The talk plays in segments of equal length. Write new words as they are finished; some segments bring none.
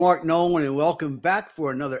Mark Nolan, and welcome back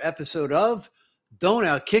for another episode of Don't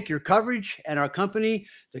Outkick Your Coverage and our company,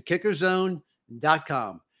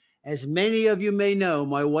 thekickerzone.com. As many of you may know,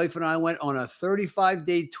 my wife and I went on a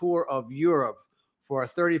 35-day tour of Europe for our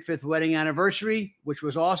 35th wedding anniversary, which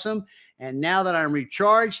was awesome. And now that I'm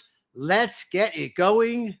recharged, let's get it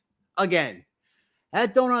going again.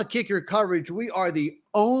 At Don't Outkick Your Coverage, we are the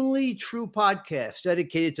only true podcast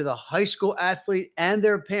dedicated to the high school athlete and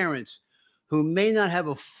their parents who may not have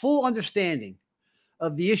a full understanding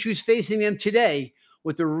of the issues facing them today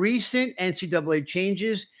with the recent NCAA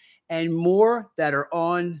changes and more that are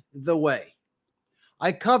on the way.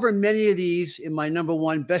 I cover many of these in my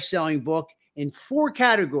 #1 best-selling book in 4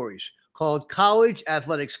 categories called College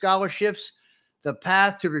Athletic Scholarships, The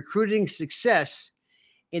Path to Recruiting Success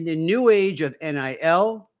in the New Age of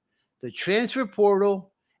NIL, the Transfer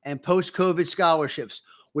Portal, and Post-COVID Scholarships,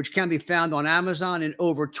 which can be found on Amazon and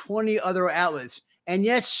over 20 other outlets, and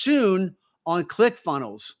yes, soon on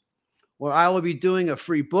ClickFunnels, where I will be doing a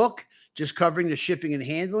free book just covering the shipping and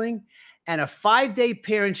handling and a 5-day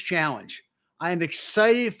parents challenge. I am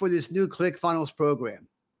excited for this new ClickFunnels program.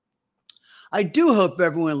 I do hope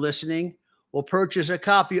everyone listening will purchase a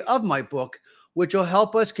copy of my book, which will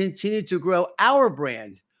help us continue to grow our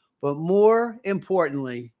brand, but more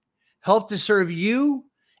importantly, help to serve you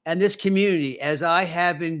and this community as I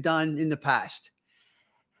have been done in the past.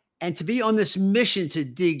 And to be on this mission to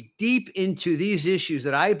dig deep into these issues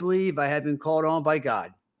that I believe I have been called on by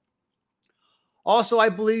God. Also, I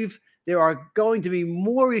believe there are going to be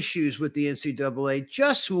more issues with the NCAA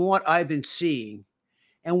just from what I've been seeing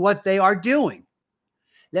and what they are doing.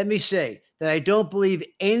 Let me say that I don't believe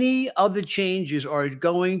any of the changes are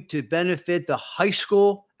going to benefit the high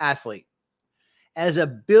school athlete. As a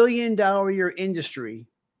billion-dollar-a-year industry,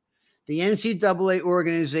 the NCAA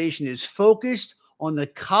organization is focused on the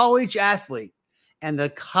college athlete and the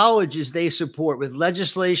colleges they support with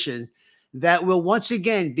legislation that will once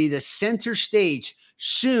again be the center stage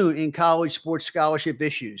soon in college sports scholarship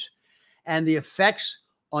issues and the effects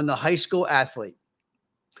on the high school athlete.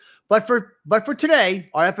 But for today,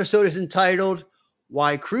 our episode is entitled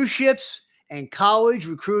Why Cruise Ships and College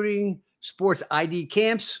Recruiting Sports ID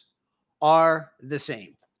Camps Are the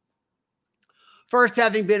Same. First,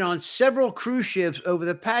 having been on several cruise ships over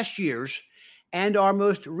the past years and our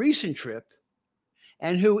most recent trip,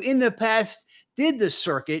 and who in the past did the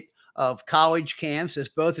circuit of college camps as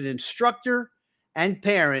both an instructor and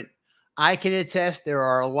parent, I can attest there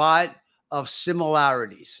are a lot of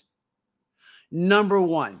similarities. Number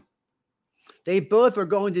one, they both are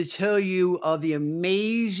going to tell you of the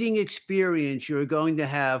amazing experience you're going to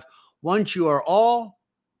have once you are all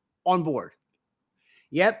on board.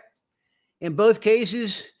 Yep. In both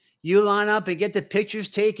cases, you line up and get the pictures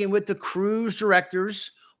taken with the cruise directors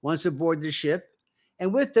once aboard the ship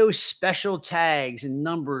and with those special tags and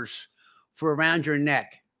numbers for around your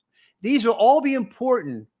neck. These will all be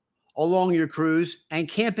important along your cruise and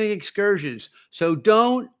camping excursions, so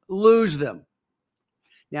don't lose them.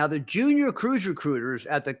 Now, the junior cruise recruiters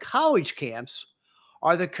at the college camps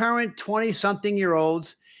are the current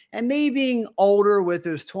 20-something-year-olds and maybe being older with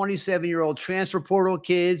those 27-year-old transfer portal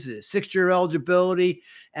kids, the 6-year eligibility,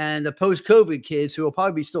 and the post-COVID kids who will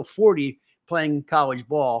probably be still 40 playing college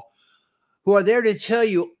ball, who are there to tell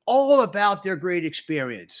you all about their great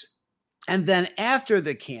experience. And then after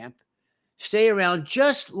the camp, stay around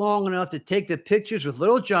just long enough to take the pictures with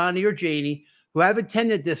little Johnny or Janie who have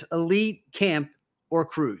attended this elite camp or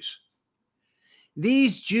cruise.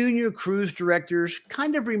 These junior cruise directors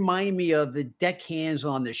kind of remind me of the deckhands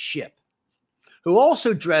on the ship, who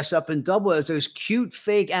also dress up and double as those cute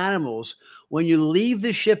fake animals when you leave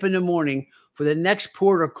the ship in the morning for the next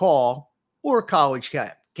port of call or college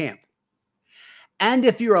camp. And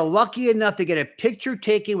if you're lucky enough to get a picture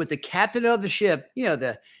taken with the captain of the ship,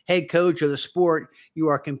 the head coach of the sport you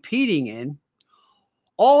are competing in,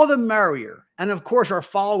 all the merrier. And of course, are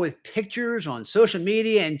followed with pictures on social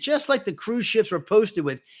media. And just like the cruise ships were posted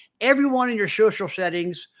with everyone in your social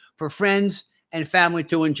settings for friends and family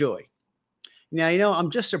to enjoy. Now,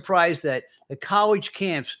 I'm just surprised that the college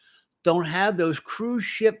camps don't have those cruise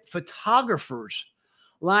ship photographers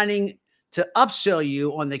lining to upsell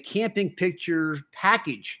you on the camping pictures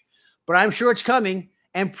package. But I'm sure it's coming,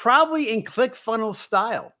 and probably in ClickFunnels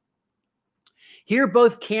style. Here,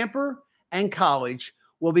 both camper and college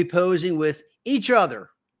will be posing with each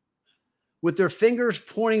other, with their fingers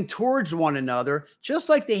pointing towards one another, just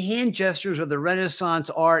like the hand gestures of the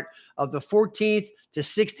Renaissance art of the 14th to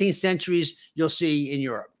 16th centuries you'll see in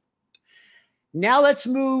Europe. Now let's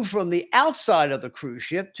move from the outside of the cruise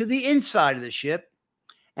ship to the inside of the ship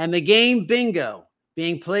and the game bingo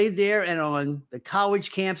being played there and on the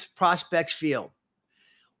college camp's prospects field.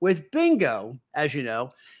 With bingo, as you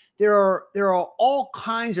know, there are all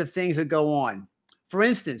kinds of things that go on. For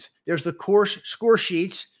instance, there's the course score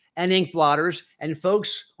sheets and ink blotters and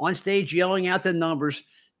folks on stage yelling out the numbers,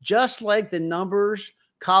 just like the numbers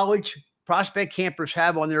college prospect campers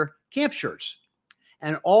have on their camp shirts,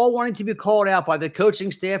 and all wanting to be called out by the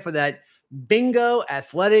coaching staff for that bingo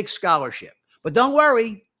athletic scholarship. But don't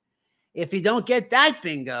worry, if you don't get that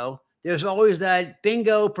bingo, there's always that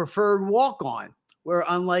bingo preferred walk-on, where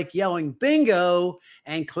unlike yelling bingo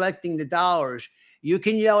and collecting the dollars, you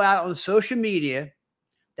can yell out on social media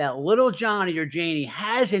that little Johnny or Janie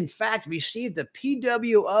has in fact received a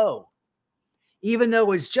PWO, even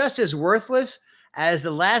though it's just as worthless as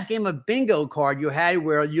the last game of bingo card you had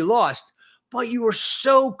where you lost, but you were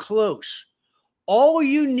so close. All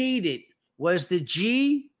you needed was the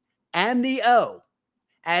G and the O,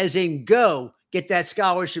 as in go get that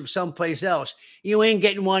scholarship someplace else. You ain't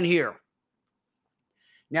getting one here.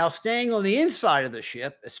 Now, staying on the inside of the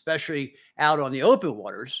ship, especially out on the open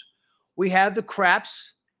waters, we have the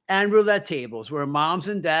craps and roulette tables where moms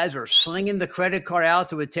and dads are slinging the credit card out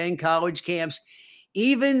to attend college camps,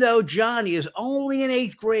 even though Johnny is only in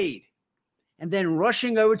 8th grade, and then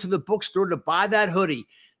rushing over to the bookstore to buy that hoodie.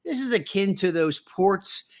 This is akin to those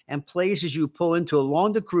ports and places you pull into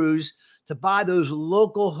along the cruise to buy those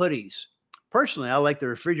local hoodies. Personally, I like the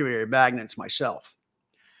refrigerator magnets myself.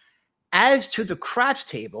 As to the craps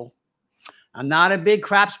table, I'm not a big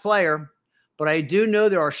craps player, but I do know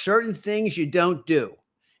there are certain things you don't do.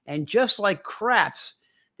 And just like craps,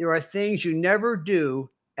 there are things you never do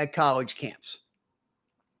at college camps.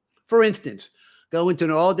 For instance, going to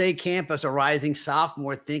an all-day camp as a rising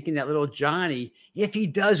sophomore thinking that little Johnny, if he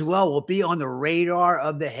does well, will be on the radar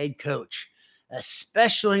of the head coach,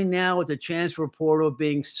 especially now with the transfer portal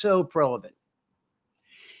being so prevalent.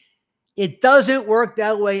 It doesn't work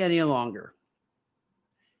that way any longer.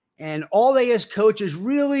 And all they as coaches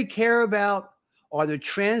really care about are the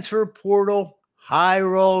transfer portal high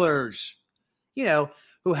rollers,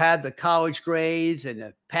 who have the college grades and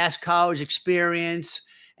the past college experience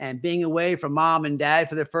and being away from mom and dad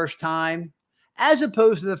for the first time, as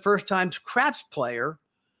opposed to the first time craps player,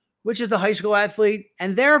 which is the high school athlete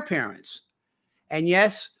and their parents. And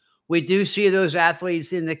yes, we do see those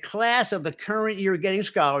athletes in the class of the current year getting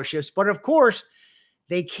scholarships, but of course,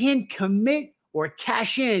 they can't commit or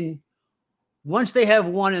cash in once they have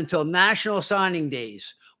won until national signing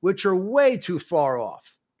days, which are way too far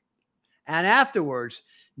off. And afterwards,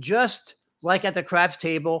 just like at the craps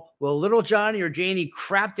table, will little Johnny or Janie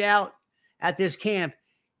crapped out at this camp,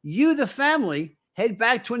 you, the family, head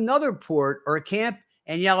back to another port or camp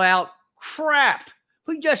and yell out, crap,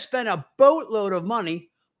 we just spent a boatload of money,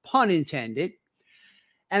 pun intended.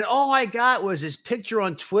 And all I got was his picture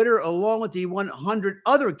on Twitter along with the 100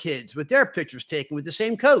 other kids with their pictures taken with the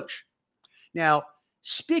same coach. Now,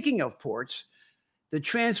 speaking of ports, the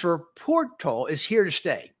transfer portal is here to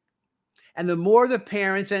stay. And the more the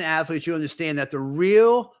parents and athletes you understand that the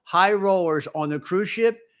real high rollers on the cruise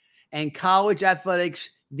ship and college athletics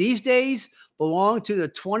these days belong to the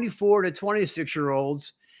 24 to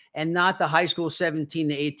 26-year-olds and not the high school 17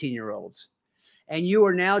 to 18-year-olds. And you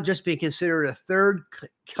are now just being considered a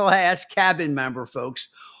third-class cabin member, folks,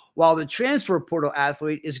 while the transfer portal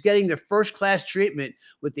athlete is getting the first-class treatment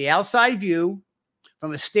with the outside view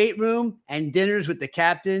from a stateroom and dinners with the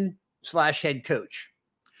captain/head coach.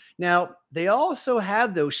 Now, they also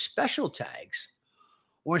have those special tags,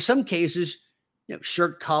 or in some cases,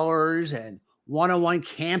 shirt colors and one-on-one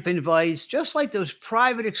camp invites, just like those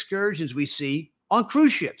private excursions we see on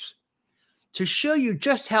cruise ships, to show you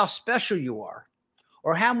just how special you are,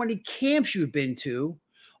 or how many camps you've been to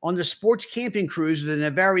on the sports camping cruises and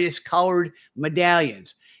the various colored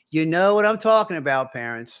medallions. You know what I'm talking about,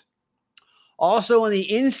 parents. Also, on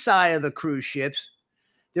the inside of the cruise ships,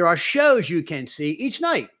 there are shows you can see each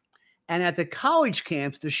night. And at the college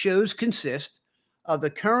camps, the shows consist of the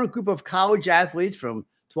current group of college athletes from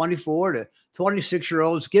 24 to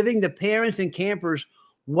 26-year-olds giving the parents and campers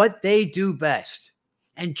what they do best.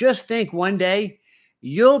 And just think one day,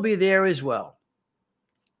 you'll be there as well.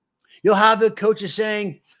 You'll have the coaches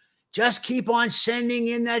saying, just keep on sending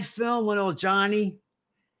in that film, little Johnny.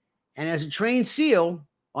 And as a trained SEAL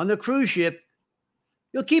on the cruise ship,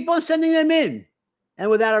 you'll keep on sending them in, and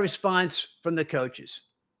without a response from the coaches.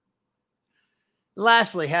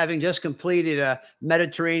 Lastly, having just completed a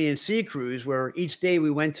Mediterranean sea cruise where each day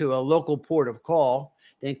we went to a local port of call,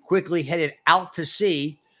 then quickly headed out to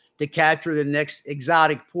sea to capture the next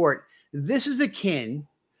exotic port, this is akin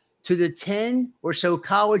to the 10 or so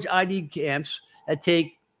college ID camps that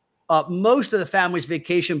take up most of the family's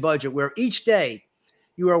vacation budget, where each day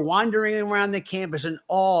you are wandering around the campus in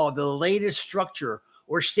awe of the latest structure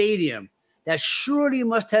or stadium that surely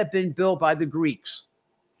must have been built by the Greeks.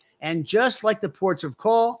 And just like the ports of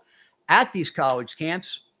call at these college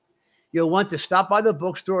camps, you'll want to stop by the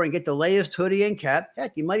bookstore and get the latest hoodie and cap.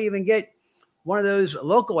 Heck, you might even get one of those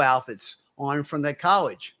local outfits on from that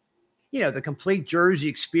college. You know, the complete jersey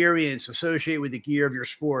experience associated with the gear of your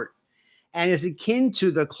sport. And is akin to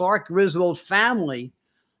the Clark Griswold family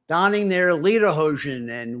donning their lederhosen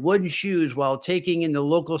and wooden shoes while taking in the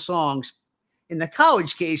local songs. In the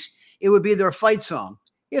college case, it would be their fight song,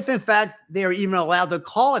 if in fact they are even allowed to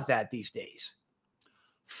call it that these days.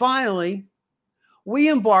 Finally, we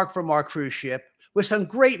embark from our cruise ship with some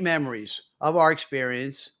great memories of our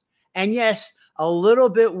experience, and yes, a little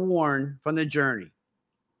bit worn from the journey.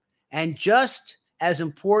 And just as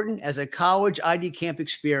important as a college ID camp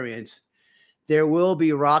experience, there will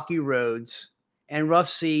be rocky roads and rough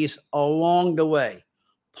seas along the way.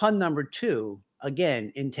 Pun number 2,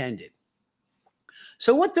 again, intended.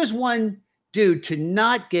 So what does one do to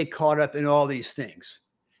not get caught up in all these things?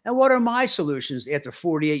 And what are my solutions after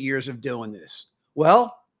 48 years of doing this?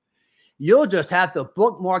 Well, you'll just have to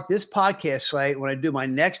bookmark this podcast site when I do my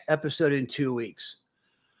next episode in 2 weeks.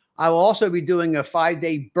 I will also be doing a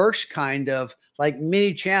 5-day burst kind of like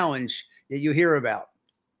mini challenge that you hear about.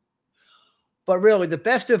 But really, the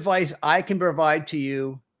best advice I can provide to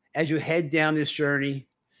you as you head down this journey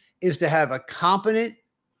is to have a competent,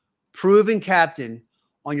 proven captain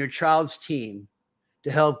on your child's team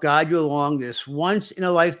to help guide you along this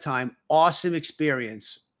once-in-a-lifetime awesome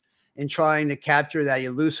experience in trying to capture that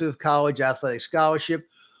elusive college athletic scholarship,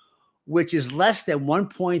 which is less than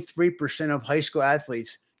 1.3% of high school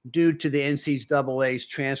athletes due to the NCAA's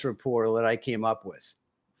transfer portal that I came up with.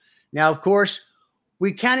 Now, of course,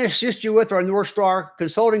 we can assist you with our North Star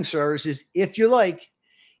consulting services if you like.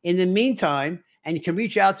 In the meantime, and you can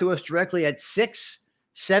reach out to us directly at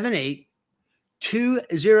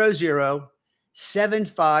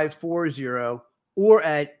 678-200-7540 or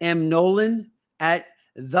at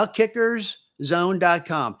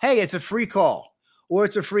mnolan@thekickerszone.com. Hey, it's a free call or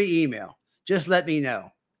it's a free email. Just let me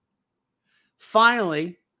know.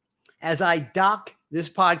 Finally, as I dock this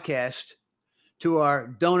podcast to our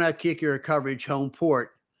Donut Kick Your Coverage home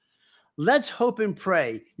port, let's hope and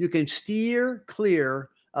pray you can steer clear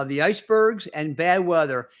of the icebergs and bad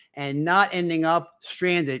weather and not ending up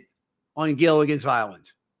stranded on Gilligan's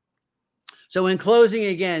Island. So in closing,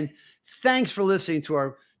 again, thanks for listening to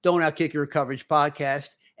our Donut Kick Your Coverage podcast.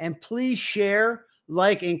 And please share,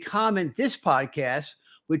 like, and comment this podcast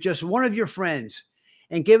with just one of your friends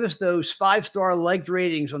and give us those 5-star liked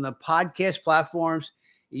ratings on the podcast platforms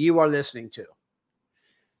you are listening to.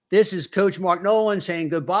 This is Coach Mark Nolan saying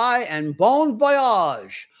goodbye and bon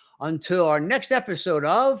voyage until our next episode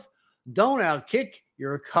of Don't Outkick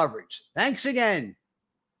Your Coverage. Thanks again.